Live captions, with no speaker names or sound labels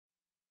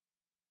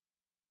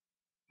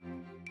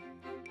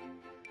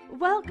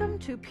Welcome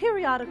to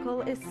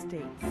Periodical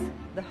Estates,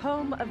 the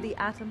home of the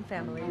atom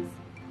families.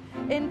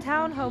 In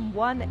Townhome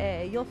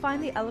 1A, you'll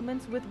find the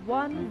elements with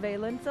one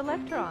valence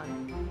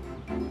electron.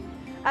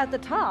 At the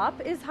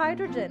top is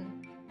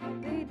hydrogen.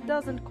 He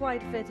doesn't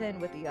quite fit in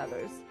with the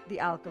others, the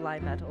alkali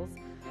metals.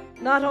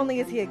 Not only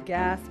is he a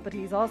gas, but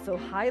he's also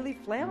highly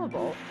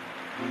flammable.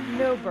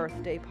 No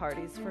birthday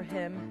parties for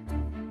him.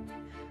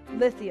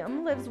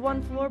 Lithium lives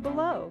one floor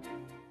below.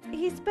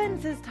 He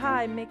spends his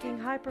time making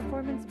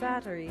high-performance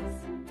batteries.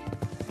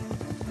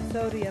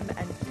 Sodium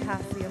and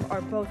potassium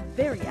are both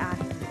very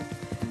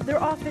active.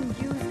 They're often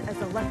used as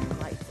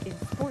electrolytes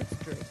in sports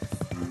drinks.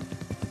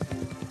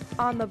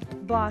 On the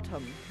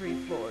bottom 3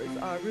 floors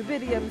are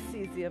rubidium,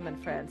 cesium,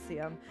 and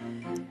francium.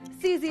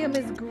 Cesium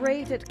is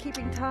great at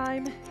keeping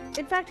time.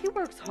 In fact, he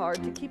works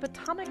hard to keep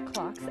atomic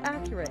clocks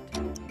accurate.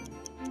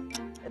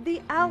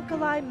 The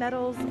alkali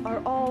metals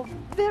are all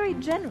very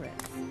generous.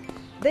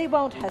 They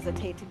won't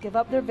hesitate to give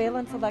up their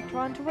valence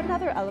electron to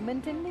another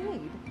element in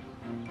need.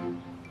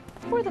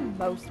 For the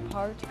most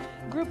part,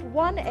 Group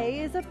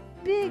 1A is a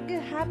big,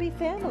 happy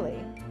family.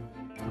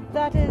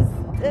 That is,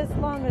 as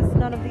long as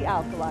none of the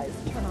alkalis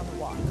turn on the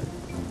water.